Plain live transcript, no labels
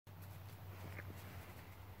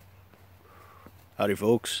Howdy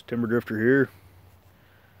folks, Timber Drifter here.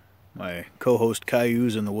 My co-host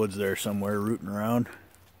Caillou's in the woods there somewhere rooting around.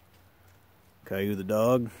 Caillou the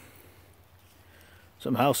dog.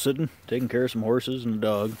 Some house sitting, taking care of some horses and a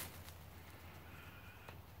dog.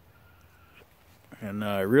 And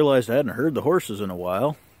I realized I hadn't heard the horses in a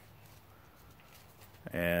while.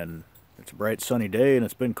 And it's a bright sunny day and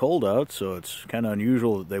it's been cold out, so it's kind of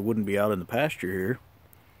unusual that they wouldn't be out in the pasture here.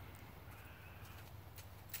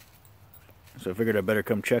 So I figured I better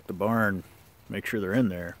come check the barn, make sure they're in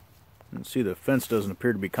there. And see, the fence doesn't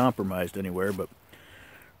appear to be compromised anywhere, but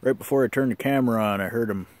right before I turned the camera on, I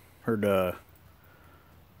heard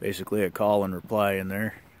basically a call and reply in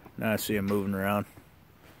there. Now I see them moving around.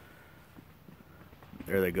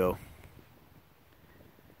 There they go.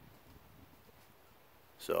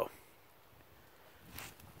 So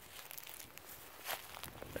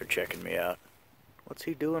they're checking me out. What's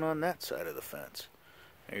he doing on that side of the fence?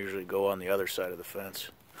 I usually go on the other side of the fence.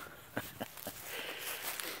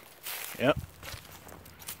 Yep.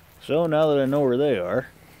 So now that I know where they are,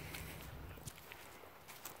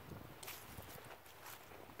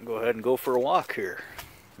 I'll go ahead and go for a walk here.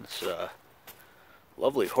 It's a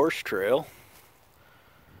lovely horse trail.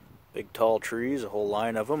 Big tall trees, a whole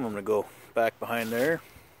line of them. I'm going to go back behind there.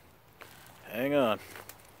 Hang on.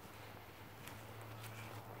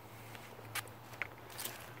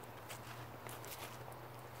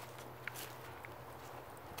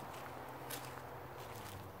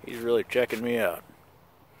 He's really checking me out.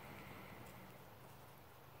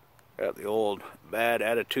 Got the old bad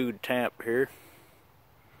attitude Tamp here.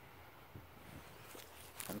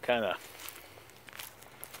 I'm kind of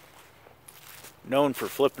known for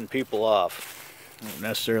flipping people off. I don't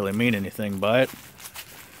necessarily mean anything by it.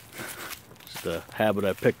 It's the habit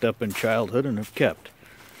I picked up in childhood and have kept.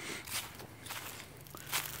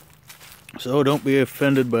 So don't be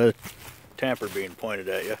offended by the tamper being pointed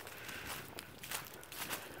at you.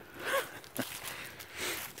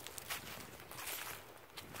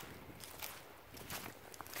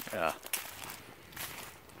 Yeah.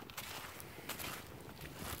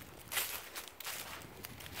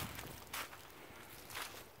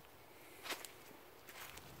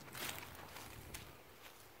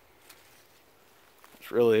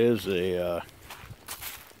 This really is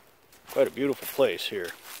quite a beautiful place here.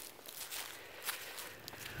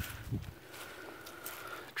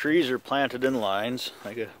 Trees are planted in lines,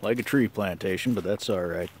 like a tree plantation, but that's all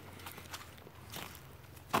right.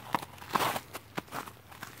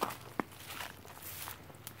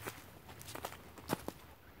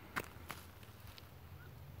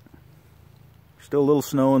 Still a little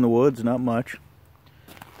snow in the woods, not much.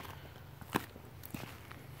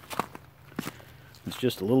 It's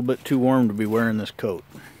just a little bit too warm to be wearing this coat.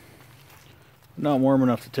 Not warm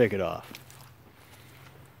enough to take it off.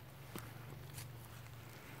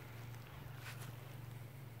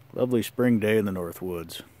 Lovely spring day in the North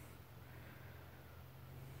Woods.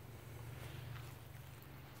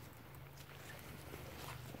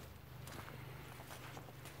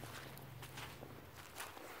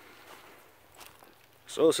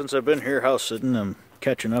 So since I've been here house sitting, I'm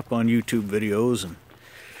catching up on YouTube videos, and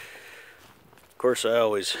of course I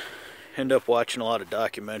always end up watching a lot of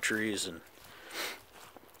documentaries and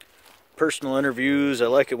personal interviews. I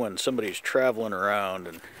like it when somebody's traveling around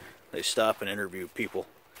and they stop and interview people,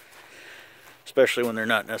 especially when they're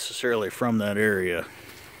not necessarily from that area.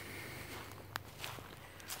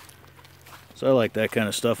 So I like that kind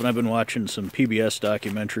of stuff, and I've been watching some PBS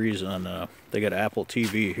documentaries on, they got Apple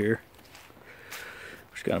TV here.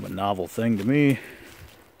 It's kind of a novel thing to me. It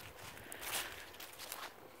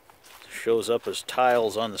shows up as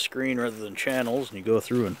tiles on the screen rather than channels, and you go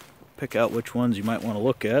through and pick out which ones you might want to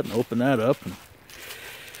look at and open that up. And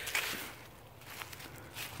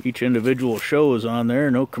each individual show is on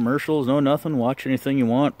there, no commercials, no nothing. Watch anything you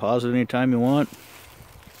want, pause it anytime you want.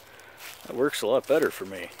 That works a lot better for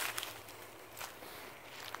me.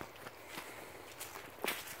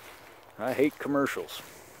 I hate commercials.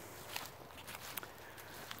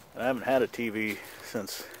 I haven't had a TV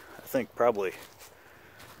since, I think, probably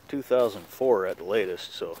 2004 at the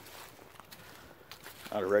latest, so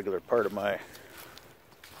not a regular part of my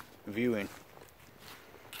viewing.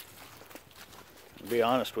 To be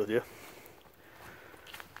honest with you,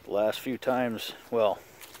 the last few times, well,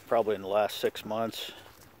 probably in the last 6 months,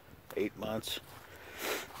 8 months,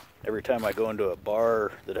 every time I go into a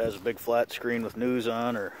bar that has a big flat screen with news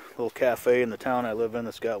on, or a little cafe in the town I live in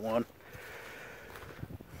that's got one,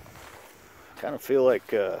 kind of feel like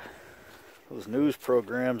those news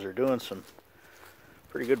programs are doing some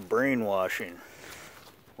pretty good brainwashing.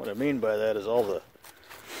 What I mean by that is all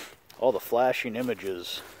the flashing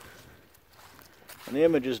images And the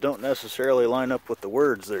images don't necessarily line up with the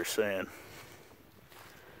words they're saying.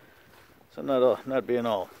 So I'm not being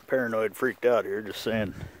all paranoid, freaked out here, just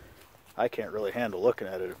saying I can't really handle looking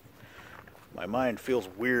at it. My mind feels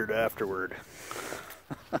weird afterward.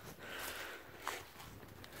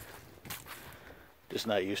 Just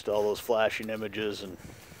not used to all those flashing images and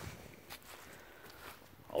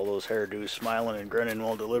all those hairdos smiling and grinning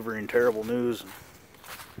while delivering terrible news.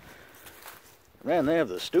 Man, they have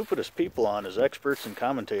the stupidest people on as experts and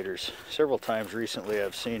commentators. Several times recently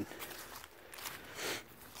I've seen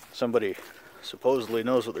somebody supposedly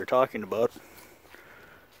knows what they're talking about.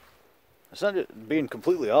 It's not being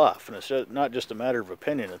completely off, and it's not just a matter of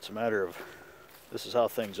opinion, it's a matter of this is how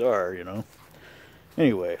things are, you know.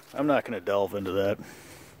 Anyway, I'm not going to delve into that.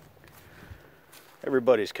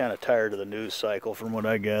 Everybody's kind of tired of the news cycle from what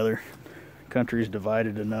I gather. Country's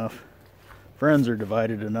divided enough. Friends are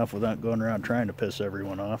divided enough without going around trying to piss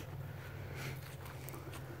everyone off.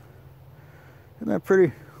 Isn't that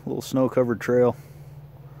pretty? A little snow-covered trail.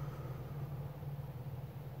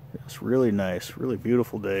 It's really nice, really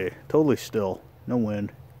beautiful day. Totally still, no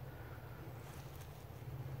wind.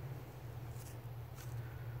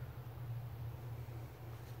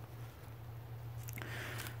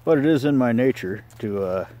 But it is in my nature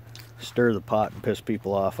to stir the pot and piss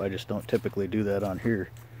people off. I just don't typically do that on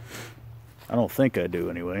here. I don't think I do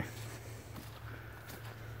anyway.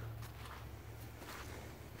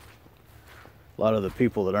 A lot of the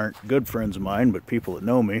people that aren't good friends of mine, but people that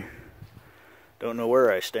know me, don't know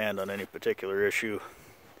where I stand on any particular issue.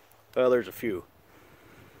 Well, there's a few.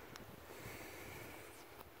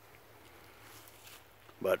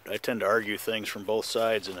 But I tend to argue things from both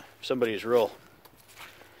sides, and if somebody's real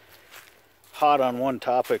hot on one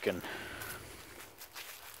topic and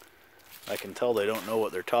I can tell they don't know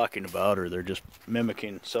what they're talking about, or they're just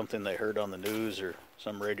mimicking something they heard on the news or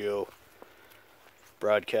some radio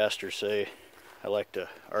broadcaster say, I like to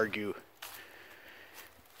argue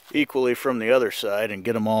equally from the other side and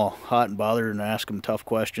get them all hot and bothered and ask them tough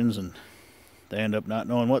questions, and they end up not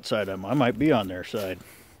knowing what side I'm on. I might be on their side.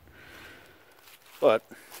 But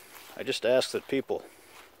I just ask that people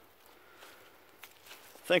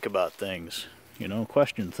think about things, you know,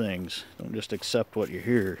 question things. Don't just accept what you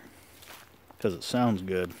hear because it sounds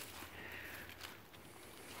good.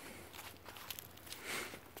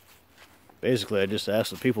 Basically, I just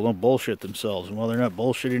ask that people don't bullshit themselves, and while they're not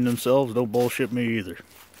bullshitting themselves, don't bullshit me either.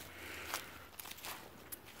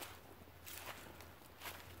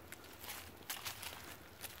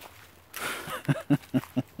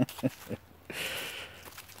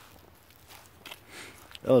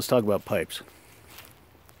 Well, let's talk about pipes.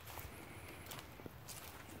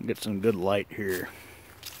 Get some good light here.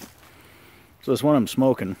 So this one I'm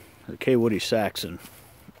smoking, the K. Woody Saxon.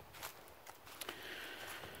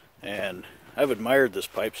 And I've admired this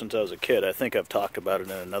pipe since I was a kid. I think I've talked about it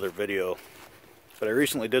in another video. But I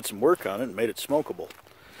recently did some work on it and made it smokable.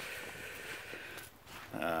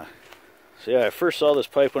 So yeah, I first saw this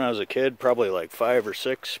pipe when I was a kid, probably like 5 or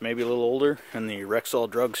 6, maybe a little older, in the Rexall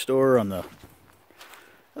drugstore on the,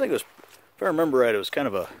 I think it was, if I remember right, it was kind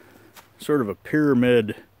of a, sort of a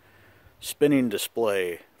pyramid spinning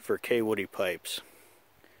display for K. Woody pipes.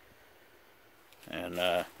 And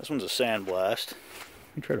this one's a Sandblast.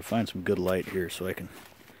 Let me try to find some good light here so I can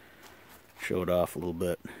show it off a little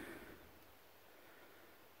bit.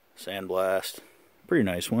 Sandblast, pretty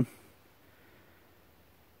nice one.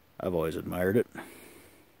 I've always admired it.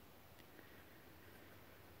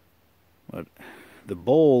 But the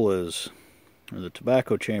bowl is, or the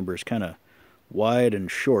tobacco chamber is kind of wide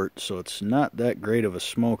and short, so it's not that great of a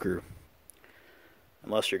smoker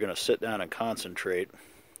unless you're going to sit down and concentrate.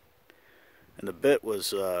 And the bit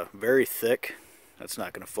was very thick. That's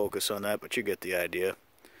not going to focus on that, but you get the idea. It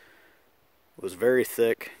was very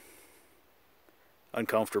thick,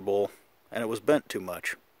 uncomfortable, and it was bent too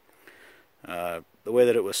much. The way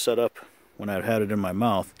that it was set up when I had it in my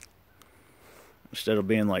mouth, instead of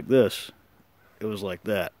being like this, it was like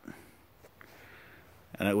that.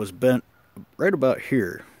 And it was bent right about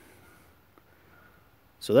here.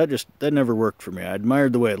 So that never worked for me. I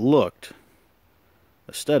admired the way it looked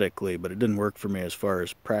aesthetically, but it didn't work for me as far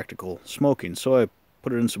as practical smoking. So I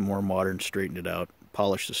put it in some warm water and straightened it out,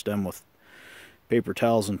 polished the stem with paper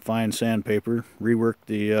towels and fine sandpaper, reworked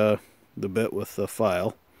the bit with the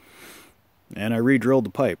file, and I re-drilled the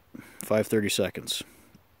pipe, 5/30 seconds.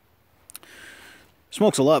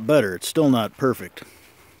 Smokes a lot better. It's still not perfect,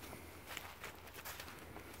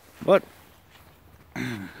 but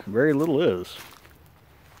very little is.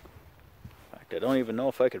 In fact, I don't even know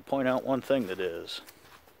if I could point out one thing that is.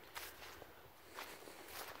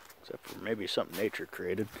 Except for maybe something nature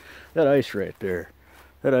created. That ice right there.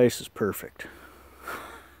 That ice is perfect.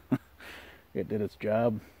 It did its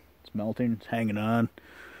job. It's melting, it's hanging on.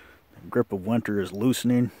 The grip of winter is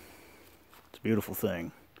loosening. It's a beautiful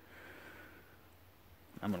thing.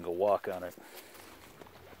 I'm gonna go walk on it.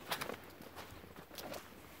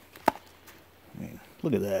 I mean,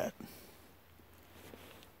 look at that.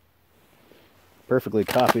 Perfectly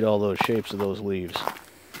copied all those shapes of those leaves.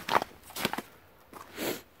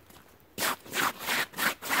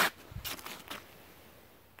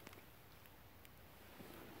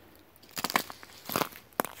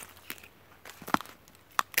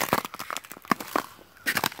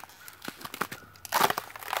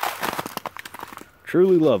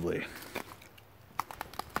 Truly lovely.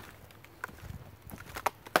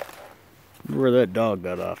 Wonder where that dog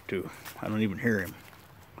got off to. I don't even hear him.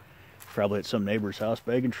 Probably at some neighbor's house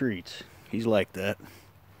bagging treats. He's like that.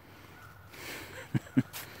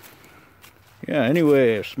 Yeah,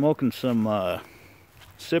 anyway, smoking some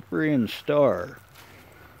Cyprian Star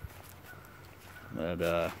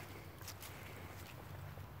that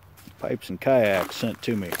Pipes and Kayaks sent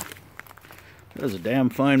to me. That was a damn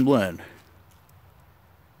fine blend.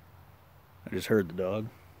 I just heard the dog.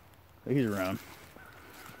 He's around.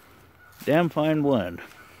 Damn fine blend.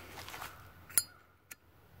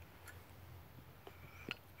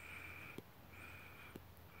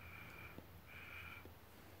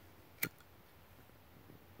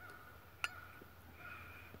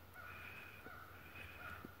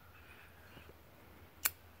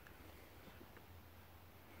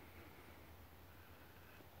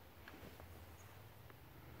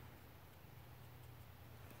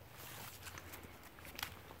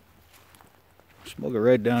 Smoke it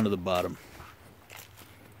right down to the bottom.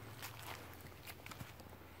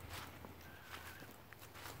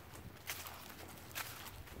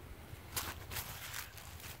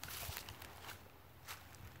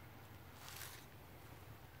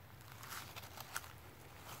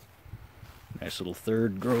 Nice little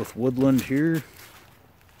third growth woodland here.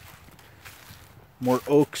 More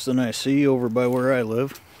oaks than I see over by where I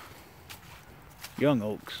live. Young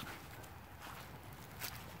oaks.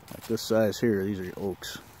 Like this size here, these are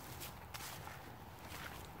oaks.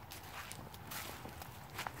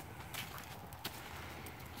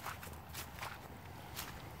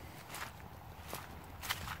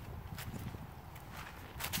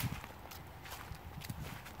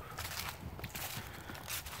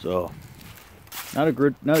 So, not a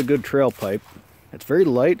good trail pipe. It's very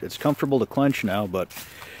light, it's comfortable to clench now, but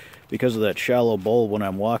because of that shallow bowl when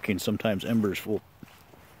I'm walking, sometimes embers will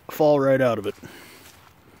fall right out of it.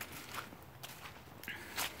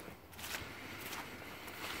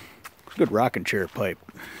 It's a good rocking chair pipe.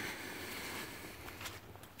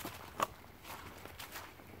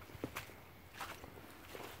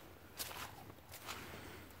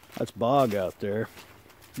 That's bog out there,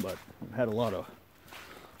 but we've had a lot of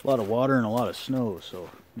water and a lot of snow, so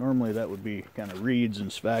normally that would be kind of reeds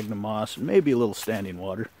and sphagnum moss and maybe a little standing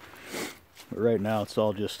water. But right now it's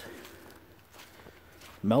all just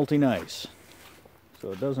melting ice.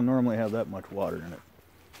 So it doesn't normally have that much water in it.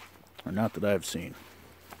 Or not that I've seen.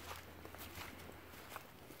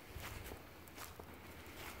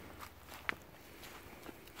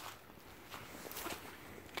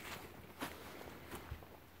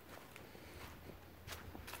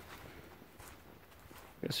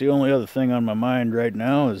 Guess the only other thing on my mind right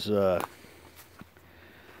now is, I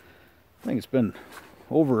think it's been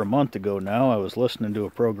over a month ago now, I was listening to a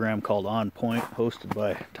program called On Point, hosted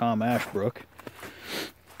by Tom Ashbrook.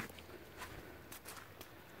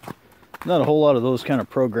 Not a whole lot of those kind of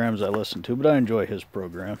programs I listen to, but I enjoy his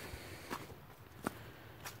program.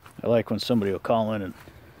 I like when somebody will call in and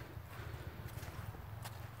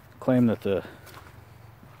claim that the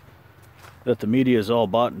media is all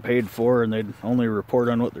bought and paid for and they'd only report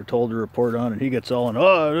on what they're told to report on, and he gets all in,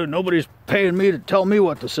 oh, nobody's paying me to tell me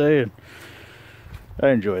what to say. And I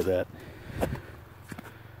enjoy that.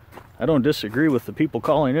 I don't disagree with the people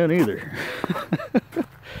calling in either.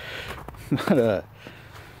 But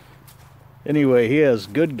anyway, he has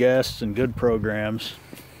good guests and good programs.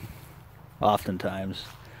 Oftentimes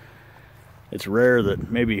it's rare that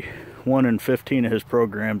maybe 1 in 15 of his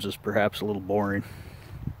programs is perhaps a little boring.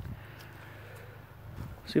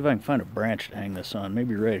 See if I can find a branch to hang this on,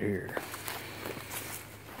 maybe right here.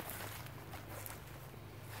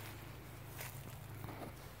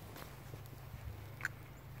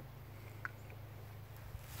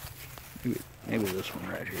 Maybe this one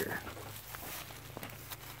right here.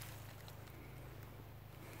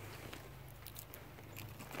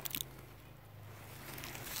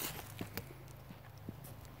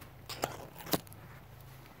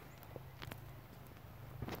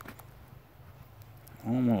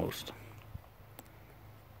 Almost.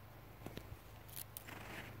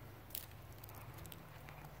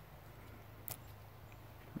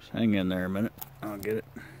 Just hang in there a minute. I'll get it.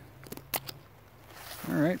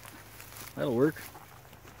 Alright. That'll work.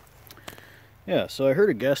 Yeah, so I heard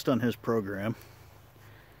a guest on his program.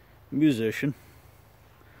 A musician.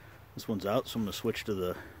 This one's out, so I'm going to switch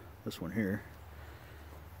to this one here.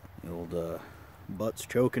 The old Butts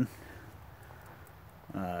Choking.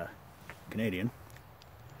 Canadian.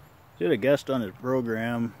 He had a guest on his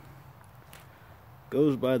program.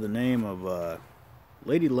 Goes by the name of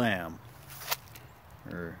Lady Lamb.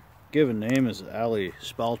 Her given name is Ali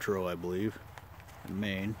Spaltro, I believe, in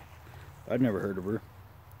Maine. I'd never heard of her.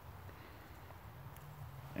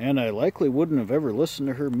 And I likely wouldn't have ever listened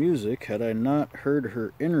to her music had I not heard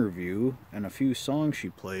her interview and a few songs she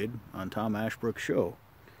played on Tom Ashbrook's show.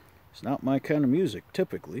 It's not my kind of music,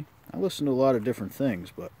 typically. I listen to a lot of different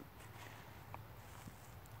things, but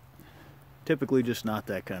typically just not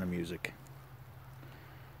that kind of music.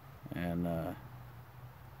 And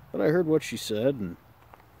but I heard what she said, and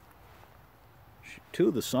two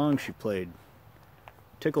of the songs she played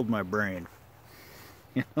tickled my brain.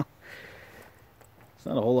 You know, it's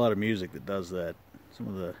not a whole lot of music that does that. Some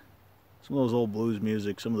of those old blues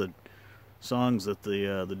music, some of the songs that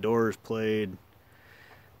the Doors played,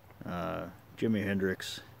 Jimi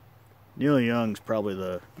Hendrix, Neil Young's probably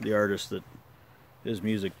the artist that his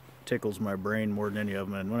music tickles my brain more than any of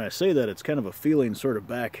them. And when I say that, it's kind of a feeling sort of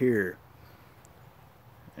back here,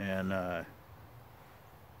 and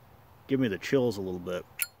give me the chills a little bit.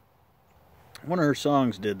 One of her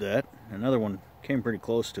songs did that. Another one came pretty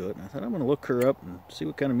close to it, and I thought I'm going to look her up and see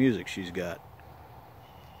what kind of music she's got.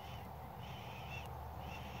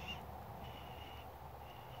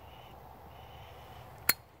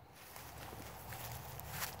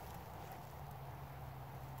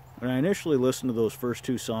 When I initially listened to those first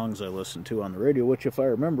two songs I listened to on the radio, which if I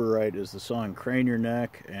remember right is the song Crane Your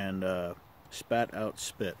Neck and Spat Out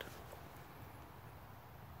Spit.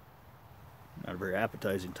 Not a very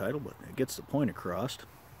appetizing title, but it gets the point across.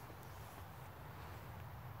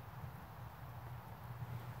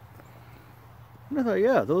 And I thought,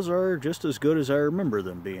 yeah, those are just as good as I remember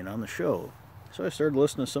them being on the show. So I started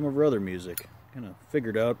listening to some of her other music. Kind of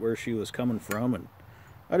figured out where she was coming from, and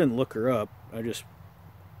I didn't look her up. I just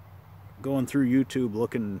going through YouTube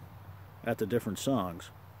looking at the different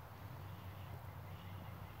songs.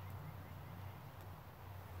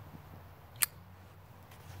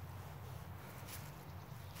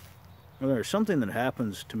 Well, there's something that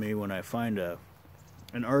happens to me when I find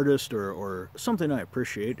an artist or something I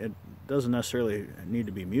appreciate. It doesn't necessarily need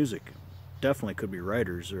to be music. Definitely could be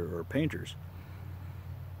writers or painters.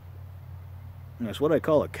 And it's what I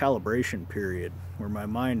call a calibration period, where my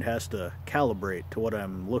mind has to calibrate to what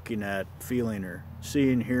I'm looking at, feeling, or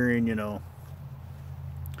seeing, hearing, you know.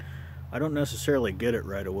 I don't necessarily get it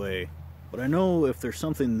right away, but I know if there's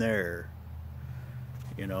something there,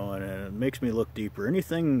 you know, and it makes me look deeper.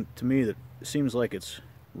 Anything to me that seems like it's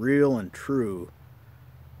real and true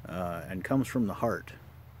and comes from the heart,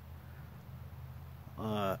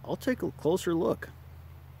 I'll take a closer look.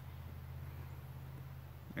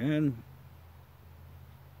 And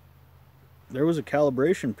there was a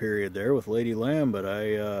calibration period there with Lady Lamb, but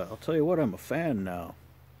I'll tell you what, I'm a fan now.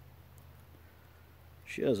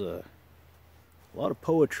 She has a lot of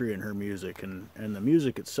poetry in her music, and the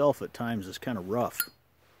music itself at times is kind of rough.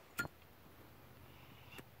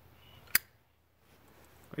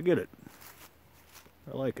 I get it.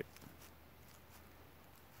 I like it.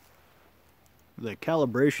 The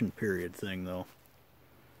calibration period thing, though.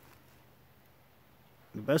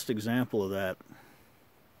 The best example of that,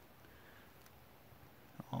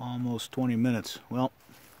 almost 20 minutes. Well,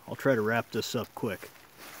 I'll try to wrap this up quick.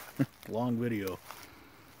 Long video.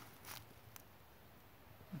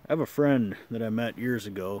 I have a friend that I met years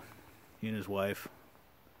ago, he and his wife,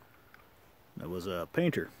 that was a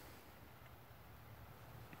painter.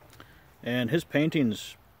 And his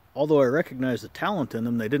paintings, although I recognize the talent in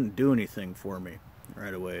them, they didn't do anything for me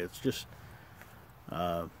right away. It's just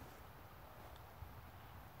the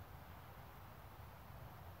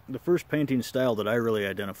first painting style that I really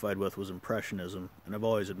identified with was Impressionism, and I've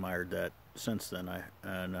always admired that since then.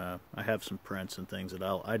 I have some prints and things that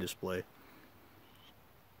I display.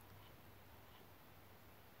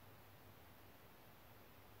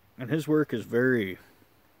 And his work is very,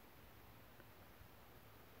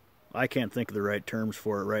 I can't think of the right terms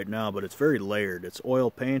for it right now, but it's very layered. It's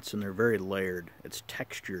oil paints, and they're very layered. It's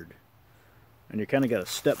textured. And you kind of got to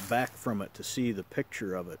step back from it to see the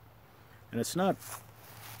picture of it. And it's not,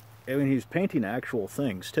 I mean, he's painting actual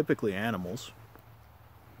things, typically animals.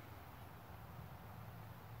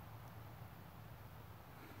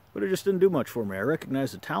 But it just didn't do much for me. I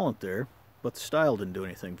recognized the talent there, but the style didn't do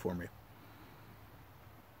anything for me.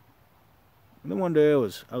 And then one day I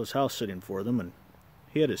was house sitting for them, and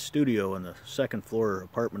he had his studio in the second floor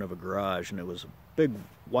apartment of a garage, and it was a big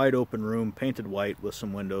wide open room, painted white with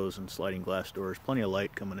some windows and sliding glass doors, plenty of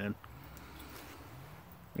light coming in.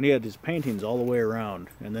 And he had his paintings all the way around,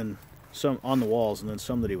 and then some on the walls, and then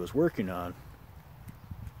some that he was working on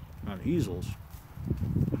easels.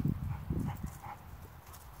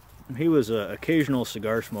 And he was an occasional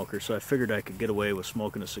cigar smoker, so I figured I could get away with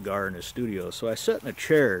smoking a cigar in his studio. So I sat in a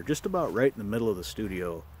chair just about right in the middle of the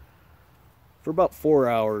studio for about 4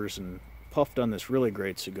 hours and puffed on this really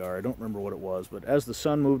great cigar. I don't remember what it was, but as the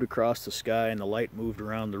sun moved across the sky and the light moved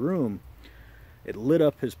around the room, it lit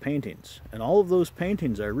up his paintings. And all of those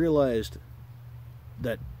paintings, I realized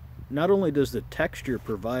that not only does the texture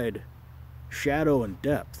provide shadow and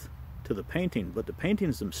depth to the painting, but the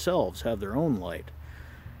paintings themselves have their own light.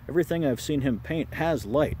 Everything I've seen him paint has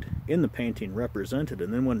light in the painting represented,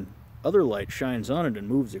 and then when other light shines on it and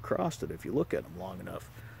moves across it, if you look at them long enough,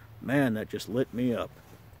 man, that just lit me up.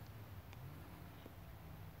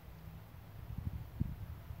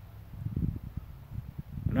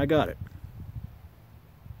 And I got it.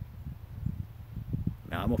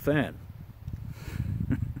 Now I'm a fan.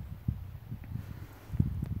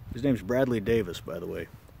 His name's Bradley Davis, by the way.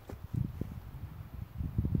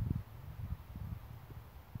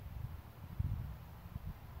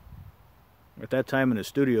 At that time in his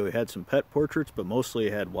studio, he had some pet portraits, but mostly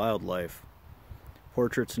he had wildlife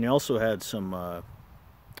portraits, and he also had some,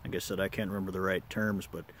 like I said, I can't remember the right terms,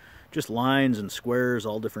 but just lines and squares,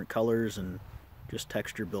 all different colors, and just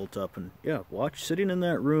texture built up. And yeah, sitting in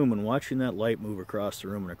that room and watching that light move across the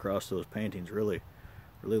room and across those paintings really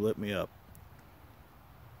lit me up.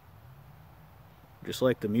 Just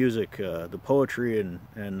like the music, the poetry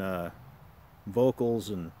and vocals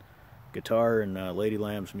and guitar and Lady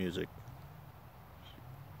Lamb's music.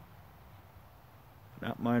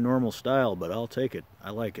 Not my normal style, but I'll take it. I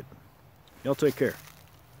like it. Y'all take care.